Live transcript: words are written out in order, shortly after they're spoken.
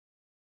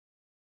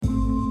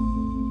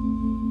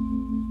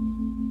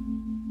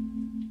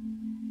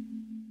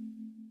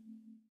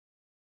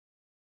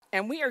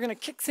And we are going to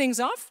kick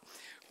things off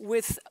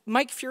with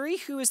Mike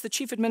Furey, who is the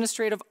Chief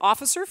Administrative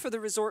Officer for the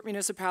Resort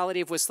Municipality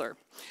of Whistler.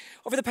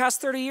 Over the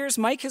past 30 years,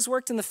 Mike has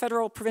worked in the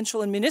federal,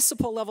 provincial, and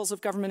municipal levels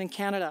of government in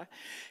Canada.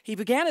 He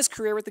began his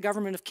career with the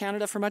Government of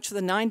Canada for much of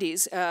the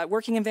 90s,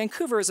 working in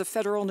Vancouver as a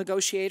federal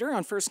negotiator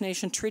on First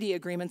Nation treaty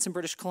agreements in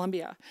British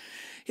Columbia.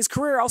 His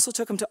career also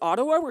took him to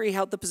Ottawa, where he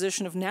held the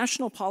position of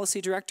National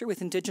Policy Director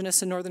with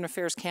Indigenous and Northern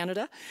Affairs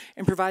Canada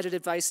and provided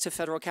advice to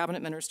federal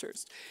cabinet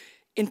ministers.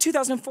 In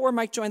 2004,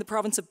 Mike joined the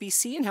province of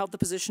BC and held the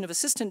position of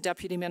Assistant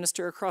Deputy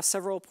Minister across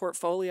several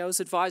portfolios,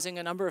 advising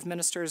a number of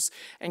ministers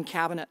and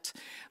cabinet,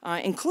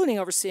 including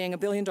overseeing $1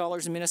 billion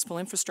in municipal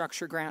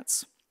infrastructure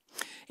grants.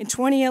 In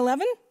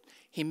 2011,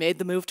 he made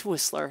the move to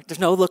Whistler. There's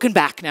no looking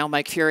back now,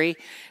 Mike Furey.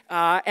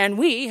 And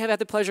we have had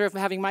the pleasure of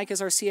having Mike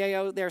as our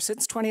CAO there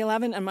since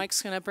 2011, and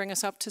Mike's going to bring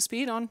us up to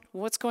speed on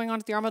what's going on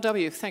at the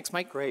RMLW. Thanks,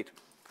 Mike. Great.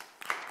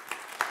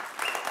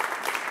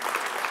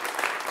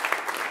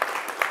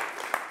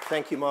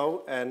 Thank you,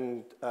 Mo,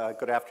 and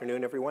good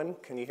afternoon, everyone.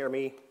 Can you hear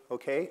me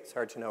okay? It's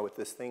hard to know with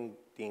this thing.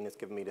 Dean has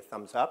given me the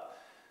thumbs up.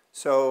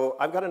 So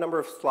I've got a number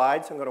of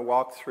slides I'm going to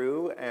walk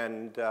through,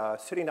 and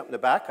sitting up in the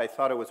back, I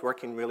thought it was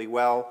working really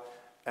well,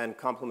 and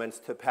compliments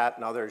to Pat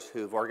and others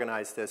who've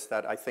organized this,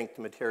 that I think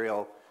the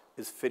material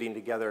is fitting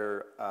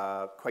together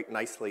quite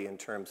nicely in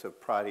terms of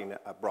providing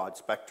a broad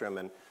spectrum,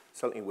 and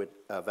certainly with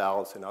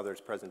Val's and others'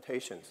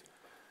 presentations.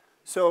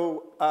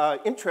 So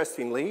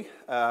interestingly,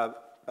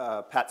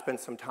 Pat spent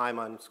some time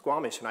on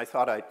Squamish, and I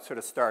thought I'd sort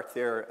of start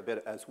there a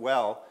bit as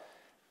well.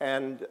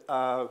 And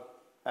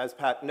as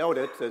Pat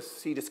noted, the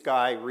Sea to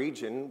Sky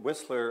region,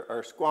 Whistler,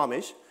 or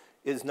Squamish,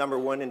 is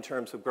 #1 in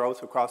terms of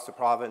growth across the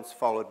province,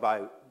 followed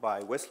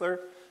by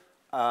Whistler.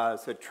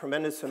 It's a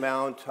tremendous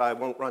amount. I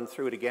won't run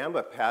through it again,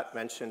 but Pat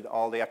mentioned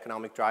all the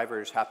economic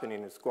drivers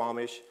happening in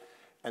Squamish,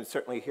 and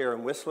certainly here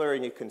in Whistler.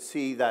 And you can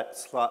see that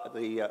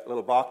the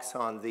little box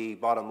on the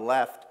bottom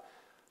left,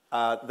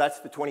 that's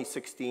the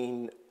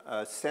 2016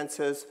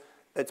 census.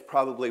 It's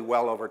probably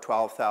well over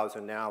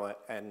 12,000 now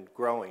and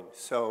growing.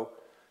 So,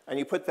 and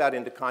you put that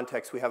into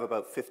context, we have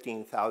about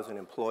 15,000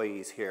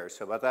 employees here,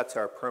 so that's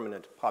our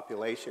permanent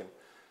population.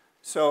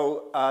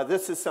 So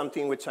this is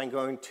something which I'm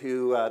going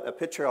to, a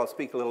picture, I'll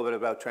speak a little bit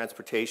about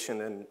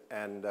transportation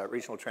and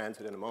regional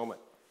transit in a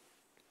moment.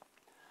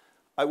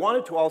 I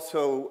wanted to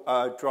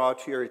also draw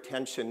to your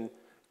attention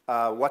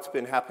what's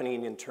been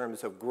happening in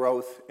terms of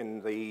growth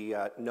in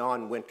the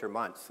non-winter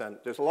months. And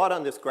there's a lot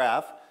on this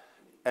graph,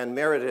 and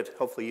Meredith,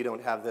 hopefully you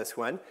don't have this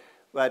one,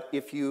 but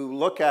if you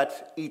look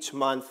at each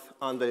month,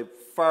 on the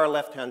far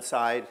left-hand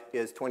side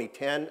is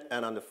 2010,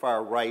 and on the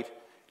far right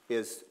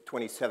is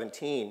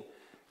 2017.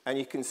 And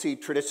you can see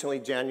traditionally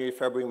January,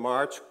 February,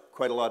 March,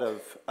 quite a lot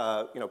of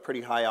pretty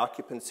high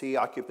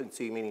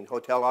occupancy meaning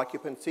hotel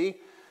occupancy.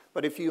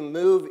 But if you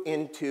move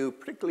into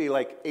particularly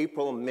like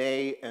April,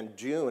 May, and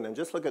June, and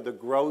just look at the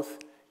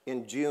growth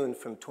in June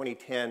from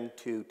 2010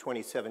 to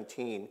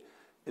 2017,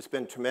 it's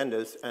been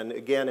tremendous. And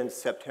again in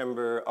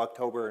September,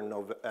 October,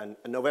 and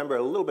November,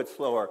 a little bit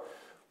slower.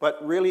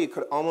 But really, you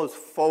could almost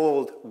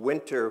fold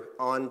winter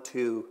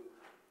onto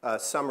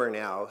summer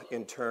now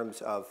in terms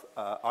of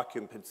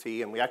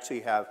occupancy. And we actually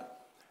have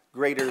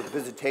greater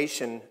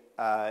visitation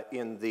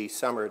in the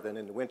summer than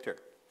in the winter.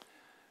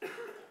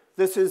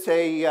 This is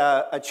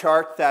a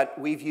chart that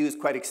we've used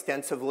quite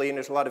extensively, and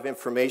there's a lot of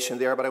information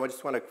there, but I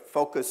just want to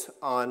focus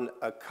on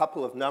a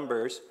couple of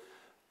numbers.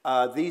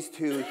 These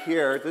two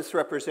here, this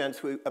represents,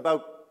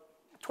 about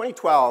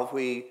 2012,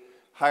 we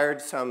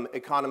hired some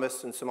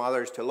economists and some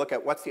others to look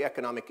at what's the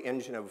economic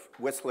engine of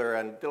Whistler,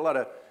 and did a lot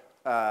of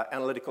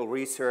analytical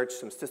research,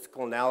 some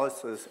statistical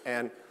analysis,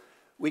 and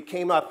we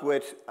came up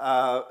with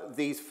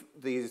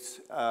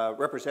these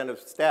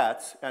representative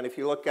stats. And if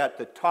you look at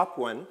the top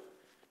one,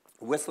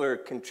 Whistler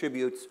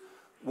contributes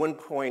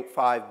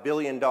 $1.5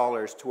 billion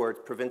towards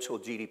provincial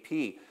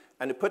GDP.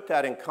 And to put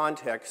that in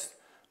context,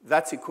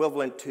 that's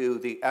equivalent to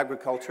the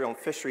agricultural and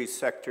fisheries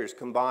sectors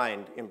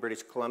combined in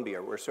British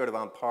Columbia. We're sort of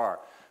on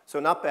par.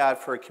 So not bad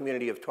for a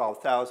community of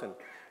 12,000.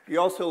 You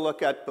also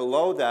look at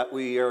below that,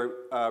 we are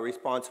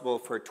responsible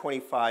for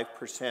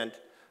 25%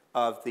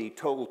 of the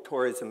total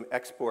tourism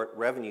export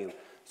revenue.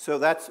 So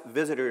that's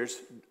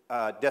visitors'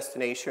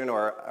 destination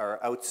or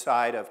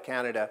outside of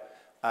Canada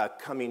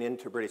coming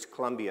into British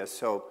Columbia.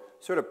 So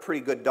sort of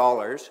pretty good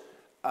dollars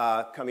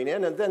coming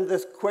in. And then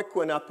this quick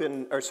one up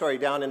in, or sorry,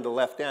 down in the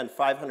left end,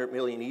 $500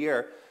 million a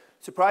year.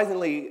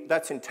 Surprisingly,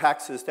 that's in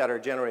taxes that are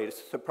generated.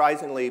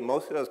 Surprisingly,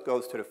 most of those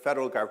goes to the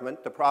federal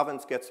government. The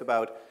province gets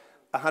about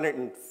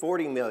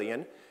 $140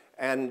 million.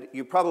 And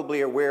you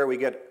probably are aware we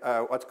get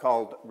what's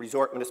called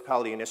Resort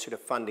Municipality Initiative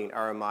funding,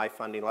 RMI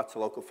funding. Lots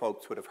of local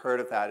folks would have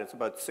heard of that. It's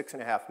about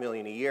 $6.5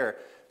 million a year.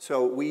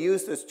 So we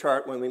use this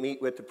chart when we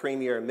meet with the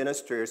Premier and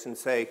ministers and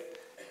say,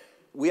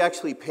 we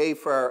actually pay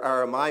for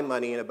our RMI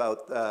money in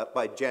about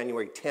by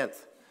January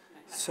 10th.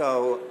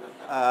 So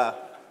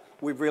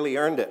we've really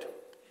earned it.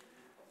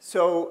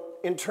 So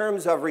in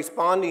terms of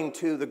responding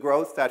to the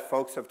growth that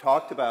folks have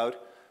talked about,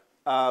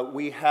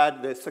 we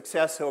had the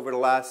success over the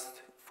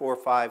last 4 or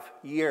 5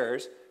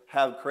 years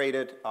have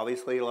created,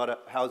 obviously, a lot of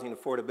housing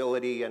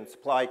affordability and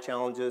supply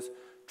challenges,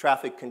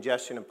 traffic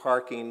congestion and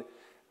parking,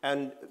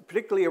 and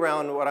particularly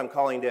around what I'm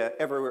calling the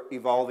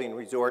ever-evolving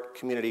resort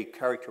community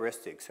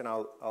characteristics, and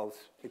I'll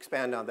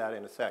expand on that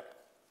in a sec.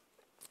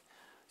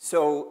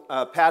 So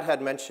Pat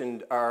had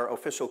mentioned our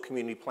official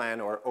community plan,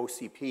 or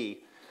OCP.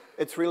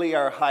 It's really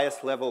our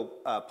highest level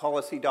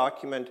policy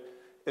document.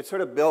 It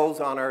sort of builds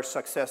on our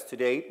success to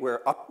date.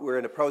 We're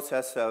in the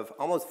process of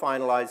almost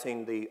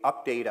finalizing the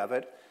update of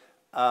it.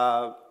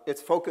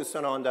 It's focused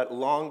on that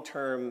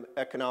long-term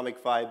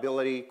economic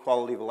viability,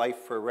 quality of life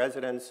for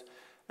residents,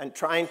 and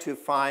trying to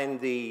find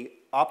the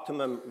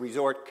optimum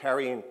resort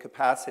carrying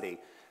capacity.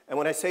 And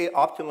when I say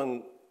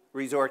optimum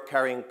resort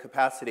carrying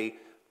capacity,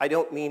 I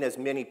don't mean as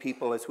many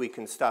people as we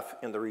can stuff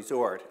in the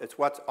resort. It's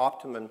what's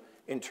optimum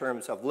in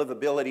terms of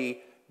livability,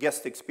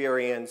 guest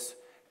experience,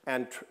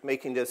 and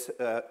making this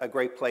a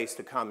great place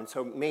to come. And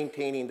so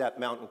maintaining that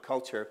mountain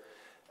culture.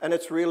 And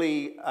it's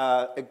really,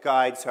 it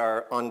guides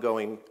our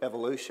ongoing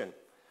evolution.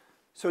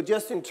 So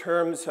just in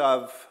terms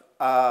of,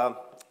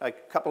 a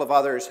couple of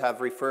others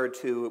have referred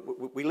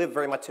to, we live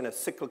very much in a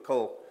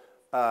cyclical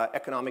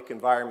economic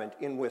environment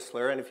in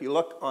Whistler. And if you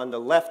look on the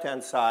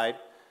left-hand side,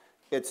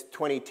 it's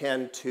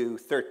 2010 to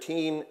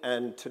 13,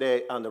 and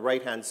today on the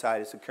right-hand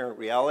side is the current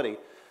reality.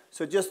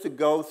 So just to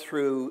go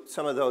through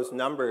some of those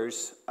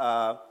numbers,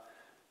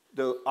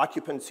 the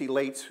occupancy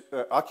rates,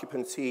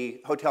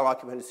 hotel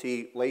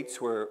occupancy rates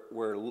were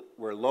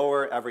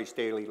lower, average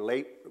daily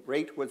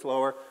rate was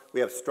lower.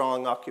 We have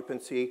strong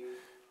occupancy.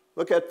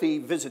 Look at the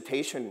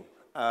visitation.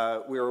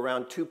 We were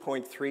around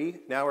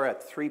 2.3, now we're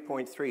at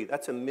 3.3.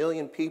 That's 1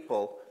 million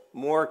people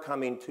more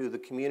coming to the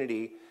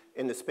community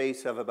in the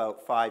space of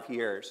about 5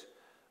 years.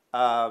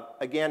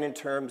 Again, in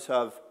terms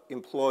of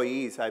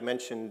employees, I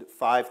mentioned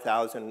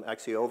 5,000,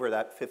 actually over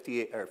that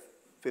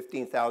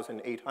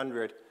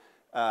 15,800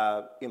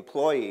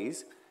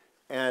 employees,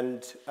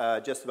 and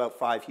just about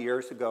 5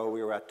 years ago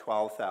we were at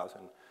 12,000.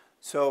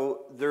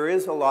 So there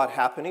is a lot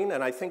happening,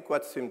 and I think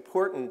what's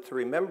important to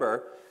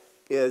remember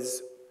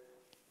is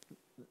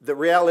the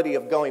reality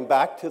of going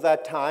back to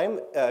that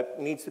time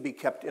needs to be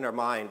kept in our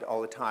mind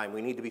all the time.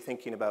 We need to be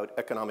thinking about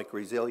economic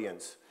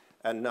resilience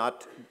and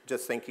not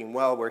just thinking,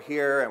 well, we're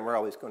here and we're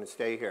always going to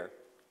stay here.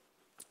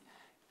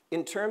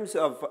 In terms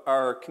of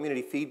our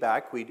community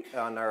feedback,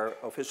 on our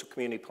official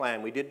community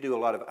plan, we did do a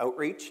lot of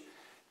outreach,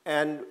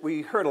 and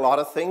we heard a lot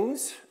of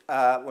things.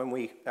 When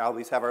we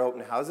always have our open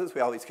houses,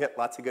 we always get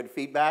lots of good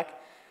feedback.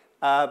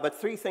 But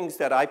 3 things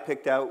that I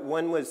picked out,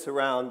 one was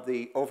around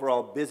the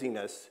overall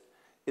busyness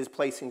is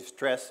placing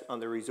stress on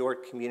the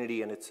resort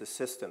community and its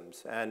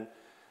systems. And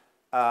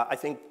I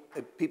think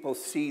people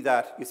see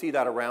that, you see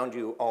that around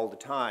you all the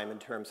time in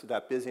terms of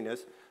that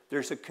busyness.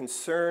 There's a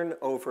concern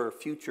over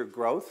future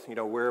growth. You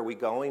know, where are we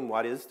going?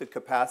 What is the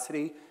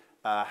capacity?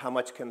 How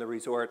much can the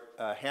resort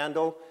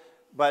handle?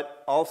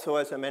 But also,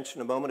 as I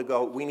mentioned a moment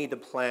ago, we need to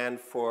plan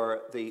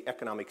for the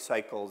economic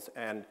cycles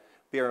and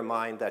bear in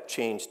mind that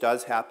change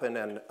does happen.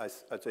 And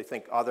as I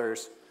think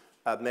others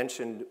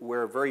mentioned,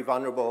 we're very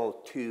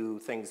vulnerable to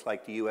things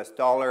like the US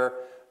dollar,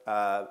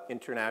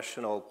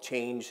 international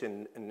change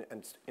and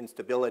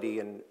instability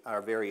in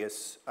our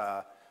various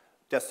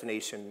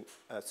destination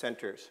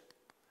centers.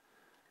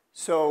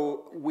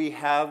 So we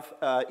have,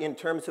 in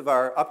terms of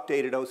our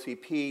updated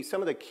OCP,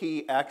 some of the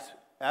key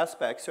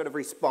aspects, sort of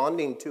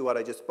responding to what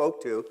I just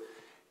spoke to,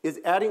 is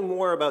adding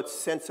more about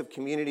sense of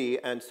community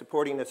and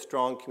supporting a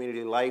strong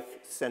community life,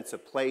 sense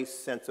of place,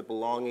 sense of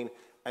belonging,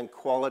 and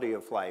quality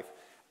of life.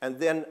 And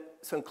then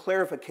some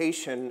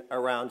clarification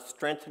around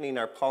strengthening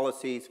our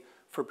policies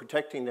for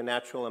protecting the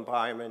natural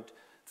environment,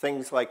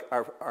 things like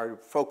our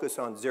focus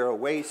on zero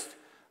waste,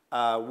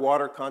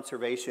 water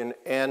conservation,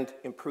 and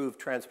improved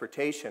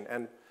transportation.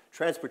 And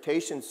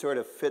transportation sort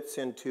of fits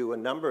into a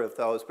number of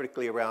those,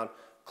 particularly around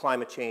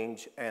climate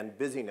change and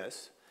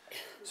busyness.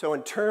 So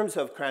in terms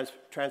of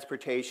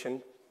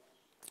transportation,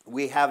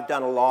 we have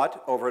done a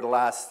lot over the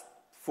last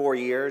 4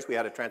 years. We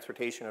had a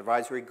transportation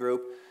advisory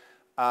group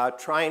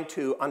trying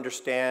to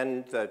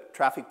understand the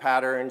traffic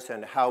patterns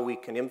and how we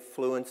can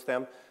influence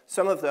them.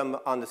 Some of them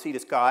on the sea to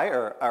sky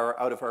are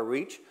out of our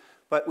reach,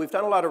 but we've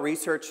done a lot of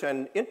research,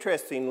 and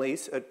interestingly,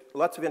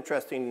 lots of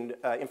interesting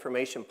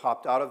information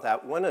popped out of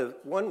that.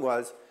 One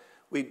was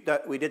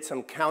we did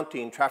some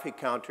counting, traffic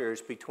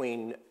counters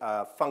between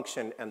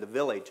Function and the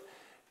village.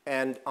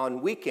 And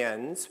on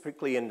weekends,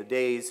 particularly in the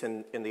days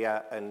and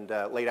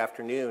late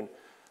afternoon,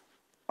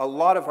 a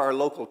lot of our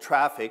local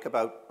traffic,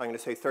 about, I'm going to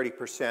say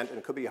 30%, and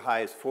it could be as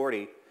high as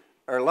 40,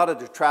 or a lot of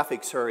the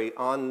traffic,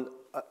 on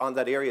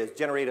that area is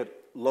generated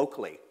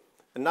locally.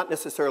 And not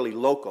necessarily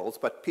locals,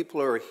 but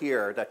people who are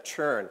here that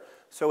churn.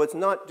 So it's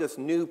not just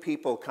new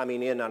people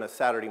coming in on a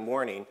Saturday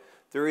morning.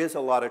 There is a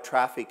lot of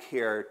traffic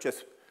here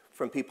just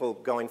from people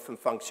going from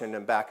Function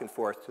and back and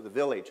forth to the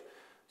village.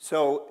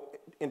 So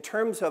in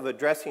terms of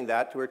addressing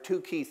that, there were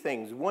 2 key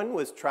things. One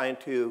was trying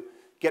to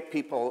get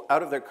people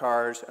out of their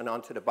cars and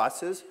onto the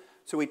buses.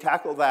 So we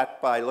tackled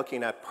that by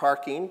looking at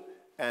parking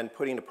and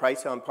putting a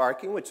price on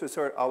parking, which was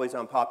sort of always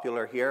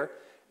unpopular here.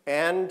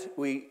 And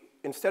we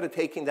instead of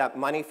taking that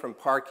money from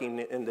parking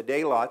in the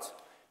day lots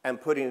and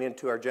putting it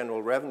into our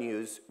general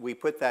revenues, we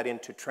put that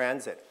into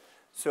transit.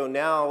 So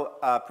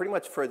now, pretty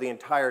much for the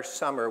entire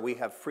summer, we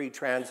have free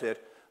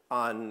transit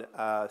on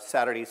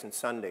Saturdays and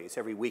Sundays,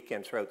 every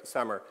weekend throughout the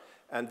summer.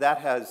 And that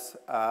has,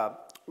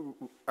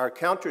 our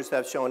counters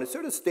have shown, it's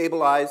sort of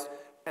stabilized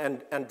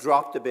and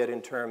dropped a bit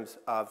in terms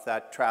of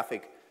that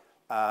traffic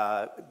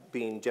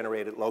being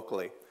generated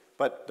locally.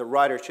 But the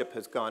ridership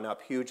has gone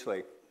up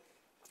hugely.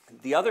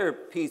 The other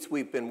piece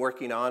we've been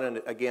working on,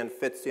 and again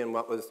fits in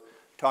what was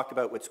talked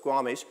about with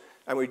Squamish,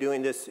 and we're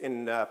doing this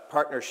in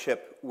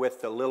partnership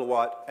with the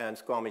Lillooet and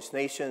Squamish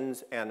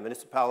Nations and the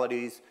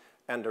municipalities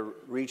and the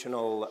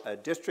regional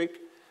district,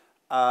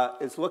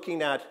 is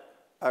looking at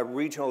a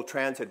regional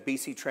transit,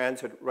 BC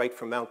Transit, right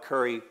from Mount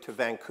Currie to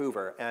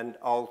Vancouver, and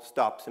all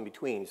stops in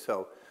between.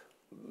 So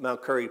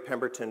Mount Currie,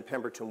 Pemberton,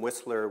 Pemberton,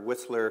 Whistler,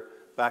 Whistler,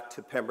 back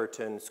to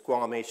Pemberton,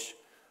 Squamish,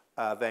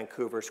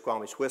 Vancouver,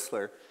 Squamish,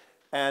 Whistler.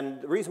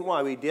 And the reason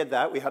why we did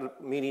that, we had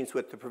meetings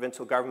with the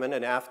provincial government,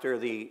 and after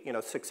the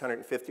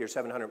 $650 or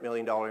 $700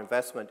 million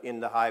investment in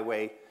the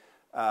highway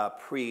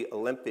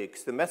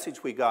pre-Olympics, the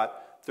message we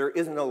got, there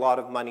isn't a lot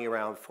of money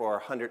around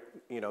for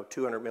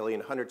 200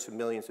 million, hundreds of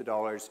millions of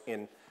dollars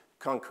in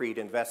concrete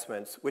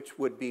investments, which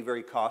would be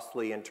very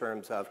costly in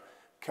terms of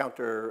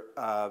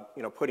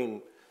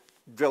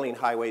drilling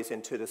highways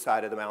into the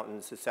side of the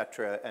mountains, et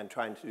cetera, and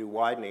trying to do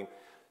widening.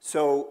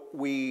 So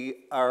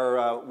we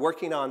are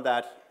working on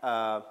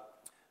that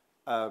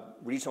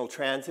regional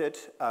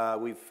transit.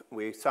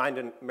 We signed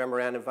a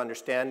memorandum of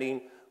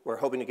understanding. We're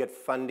hoping to get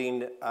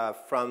funding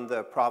from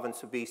the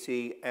province of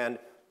BC and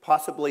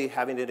possibly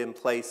having it in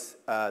place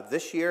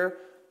this year,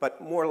 but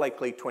more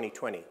likely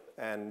 2020.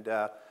 And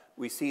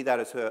we see that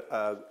as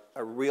a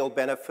real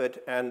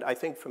benefit, and I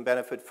think from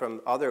benefit from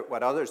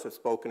what others have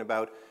spoken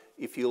about.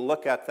 If you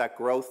look at that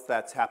growth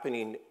that's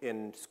happening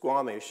in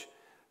Squamish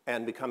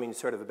and becoming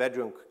sort of a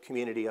bedroom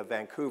community of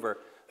Vancouver,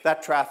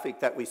 that traffic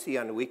that we see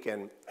on the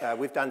weekend,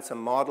 we've done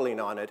some modeling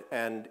on it,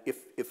 and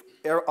if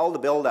all the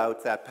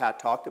build-out that Pat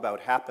talked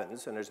about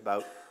happens, and there's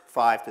about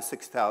 5,000 to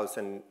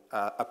 6,000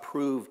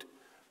 approved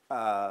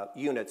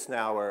units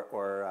now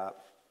or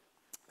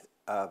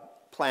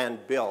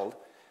planned build,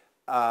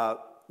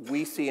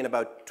 we see in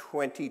about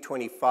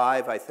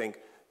 2025, I think,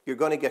 you're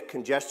going to get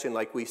congestion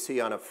like we see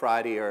on a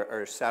Friday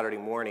or Saturday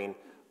morning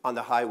on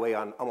the highway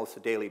on almost a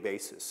daily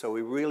basis. So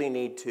we really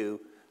need to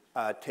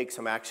take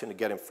some action to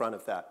get in front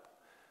of that.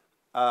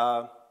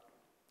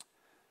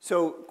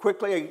 So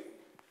quickly, I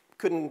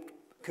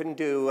couldn't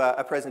do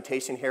a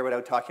presentation here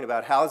without talking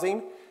about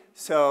housing.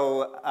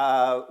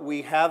 So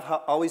we have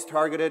always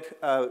targeted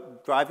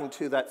driving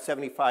to that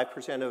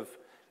 75% of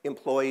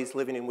employees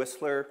living in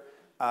Whistler.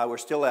 We're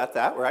still at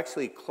that. We're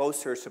actually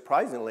closer,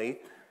 surprisingly,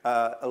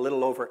 a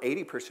little over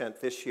 80%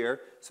 this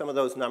year. Some of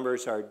those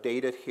numbers are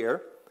dated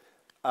here.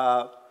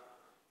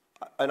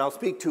 And I'll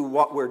speak to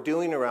what we're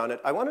doing around it.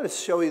 I wanted to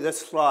show you this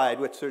slide,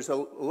 which there's a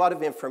lot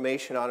of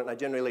information on it, and I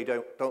generally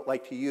don't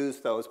like to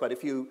use those, but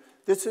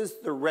this is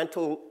the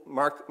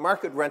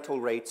market rental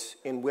rates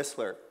in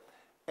Whistler.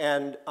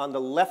 And on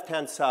the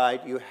left-hand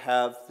side, you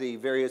have the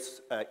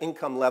various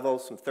income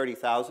levels from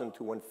 30,000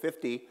 to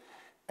 150,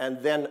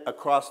 and then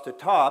across the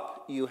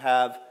top, you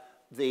have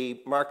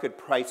the market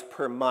price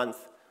per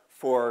month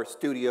for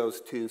studios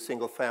to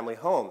single-family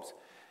homes.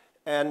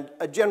 And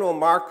a general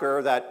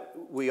marker that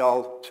we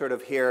all sort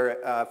of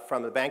hear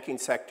from the banking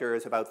sector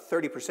is about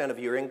 30% of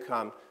your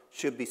income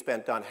should be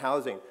spent on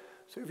housing.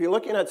 So if you're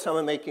looking at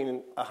someone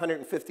making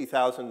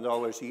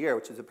 $150,000 a year,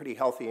 which is a pretty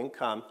healthy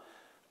income,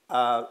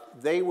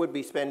 they would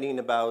be spending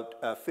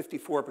about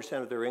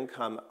 54% of their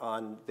income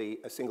on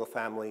a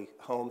single-family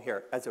home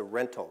here as a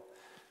rental.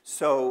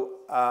 So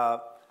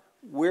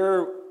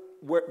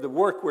the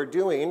work we're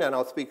doing, and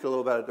I'll speak a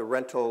little about the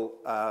rental,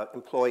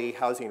 employee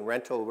housing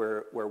rental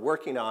we're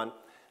working on,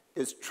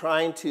 is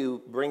trying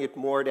to bring it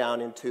more down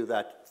into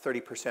that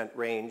 30%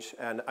 range.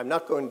 And I'm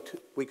not going to,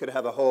 we could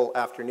have a whole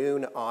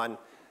afternoon on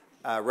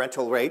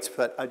rental rates,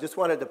 but I just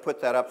wanted to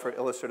put that up for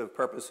illustrative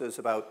purposes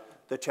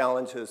about the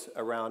challenges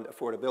around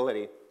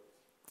affordability.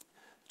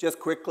 Just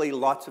quickly,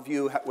 lots of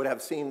you would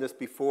have seen this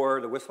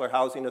before. The Whistler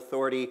Housing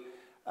Authority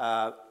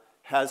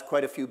has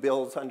quite a few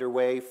bills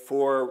underway.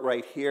 4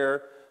 right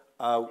here.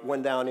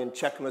 One down in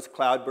Cheakamus,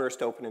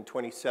 Cloudburst, opened in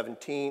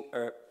 2017,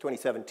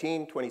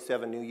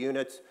 27 new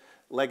units.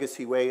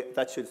 Legacy Way,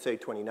 that should say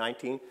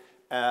 2019,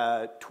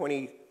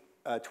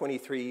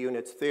 23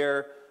 units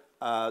there.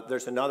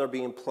 There's another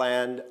being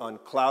planned on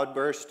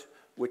Cloudburst,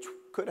 which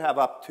could have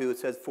up to, it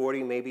says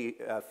 40, maybe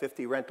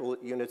 50 rental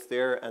units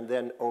there. And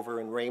then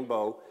over in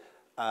Rainbow,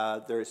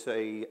 there's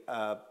a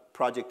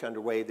project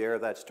underway there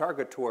that's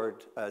targeted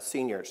toward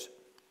seniors.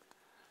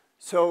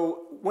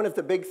 So one of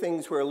the big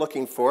things we're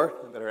looking for,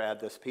 I better add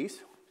this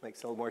piece,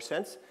 makes a little more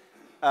sense,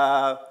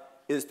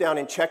 is down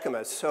in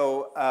Cheakamus.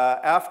 So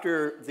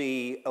after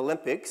the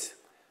Olympics,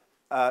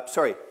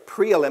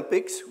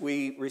 pre-Olympics,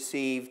 we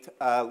received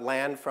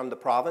land from the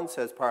province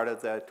as part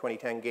of the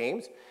 2010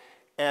 Games.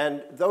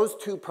 And those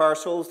two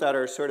parcels that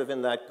are sort of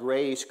in that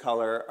grayish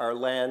color are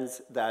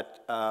lands that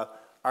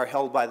are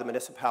held by the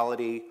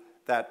municipality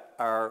that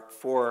are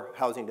for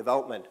housing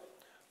development.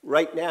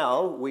 Right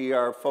now, we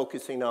are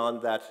focusing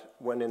on that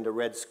one in the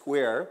red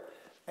square,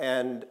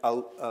 and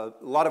a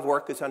lot of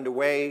work is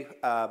underway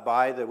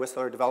by the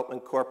Whistler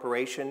Development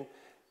Corporation,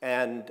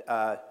 and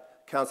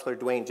Councillor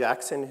Dwayne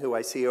Jackson, who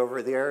I see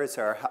over there, is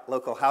our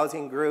local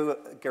housing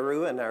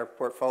guru and our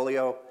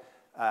portfolio,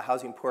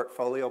 housing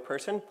portfolio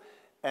person.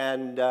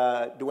 And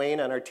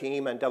Dwayne and our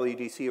team and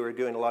WDC are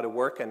doing a lot of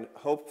work, and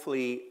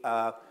hopefully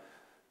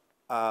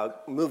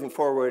moving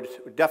forward,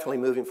 definitely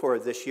moving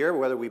forward this year.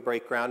 Whether we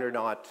break ground or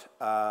not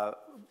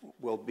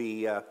will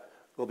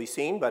be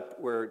seen, but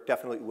we're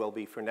definitely will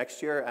be for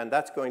next year. And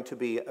that's going to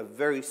be a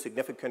very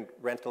significant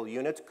rental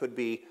unit. Could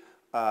be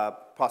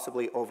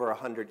possibly over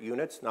 100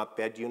 units, not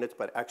bed units,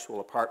 but actual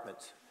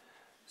apartments.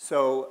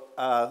 So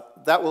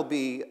that will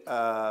be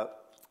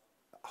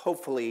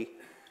hopefully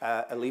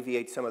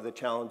alleviate some of the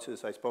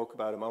challenges I spoke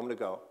about a moment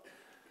ago.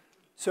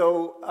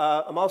 So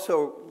I'm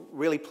also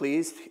really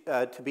pleased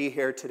to be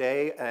here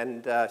today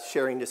and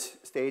sharing this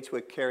stage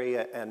with Carrie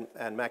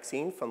and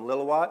Maxine from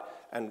Lillooet,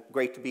 and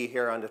great to be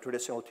here on the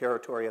traditional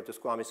territory of the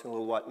Squamish and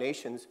Lillooet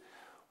Nations.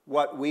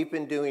 What we've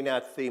been doing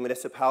at the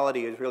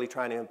municipality is really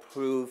trying to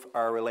improve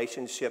our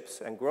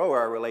relationships and grow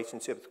our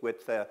relationships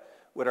with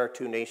our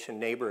two nation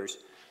neighbors.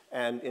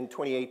 And in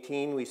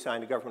 2018, we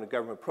signed a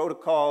government-to-government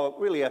protocol,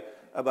 really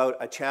about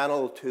a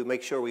channel to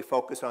make sure we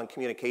focus on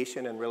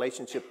communication and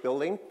relationship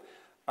building.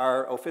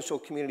 Our official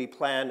community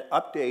plan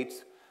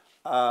updates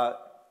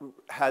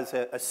has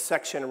a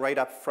section right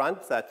up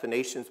front that the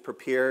nation's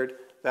prepared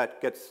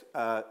that gets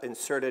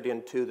inserted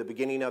into the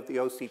beginning of the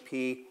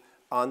OCP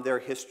on their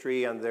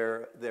history and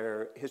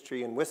their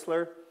history in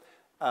Whistler.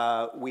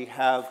 We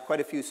have quite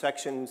a few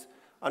sections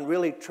on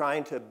really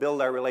trying to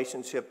build our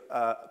relationship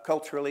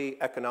culturally,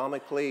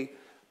 economically,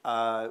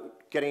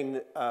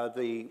 getting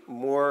the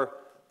more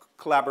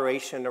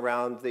collaboration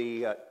around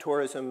the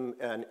tourism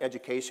and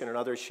education and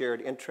other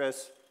shared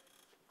interests,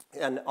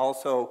 and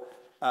also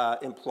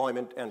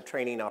employment and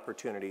training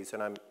opportunities.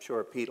 And I'm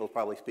sure Pete will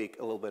probably speak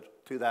a little bit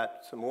to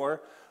that some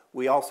more.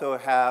 We also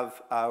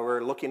have,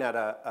 we're looking at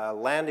a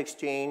land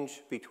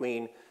exchange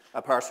between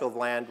a parcel of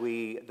land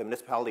the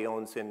municipality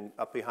owns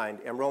up behind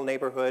Emerald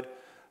neighborhood.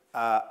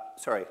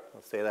 Sorry,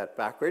 I'll say that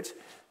backwards.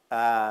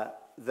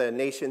 The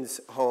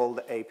nations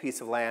hold a piece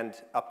of land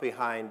up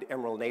behind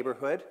Emerald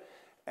neighborhood,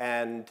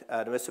 and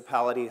the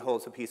municipality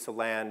holds a piece of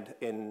land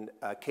in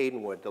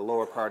Cadenwood, the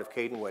lower part of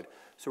Cadenwood.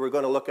 So we're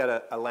going to look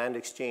at a land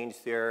exchange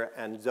there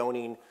and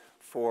zoning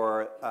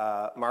for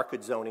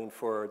market zoning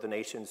for the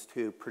nations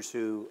to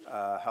pursue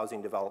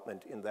housing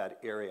development in that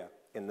area,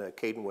 in the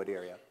Cadenwood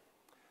area.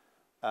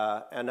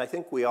 And I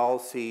think we all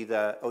see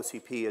the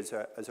OCP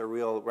as a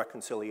real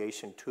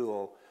reconciliation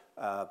tool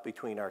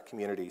between our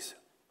communities.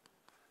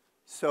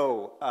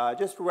 So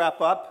just to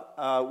wrap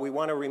up, we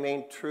want to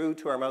remain true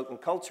to our mountain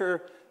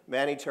culture,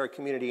 manage our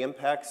community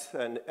impacts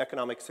and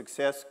economic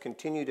success,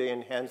 continue to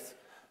enhance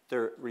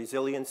the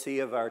resiliency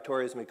of our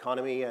tourism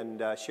economy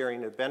and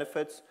sharing the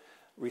benefits,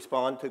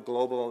 respond to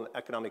global and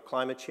economic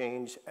climate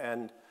change,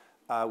 and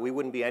we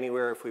wouldn't be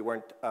anywhere if we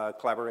weren't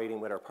collaborating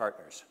with our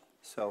partners.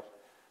 So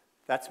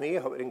that's me.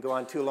 I hope it didn't go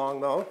on too long,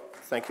 Mo.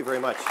 Thank you very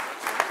much.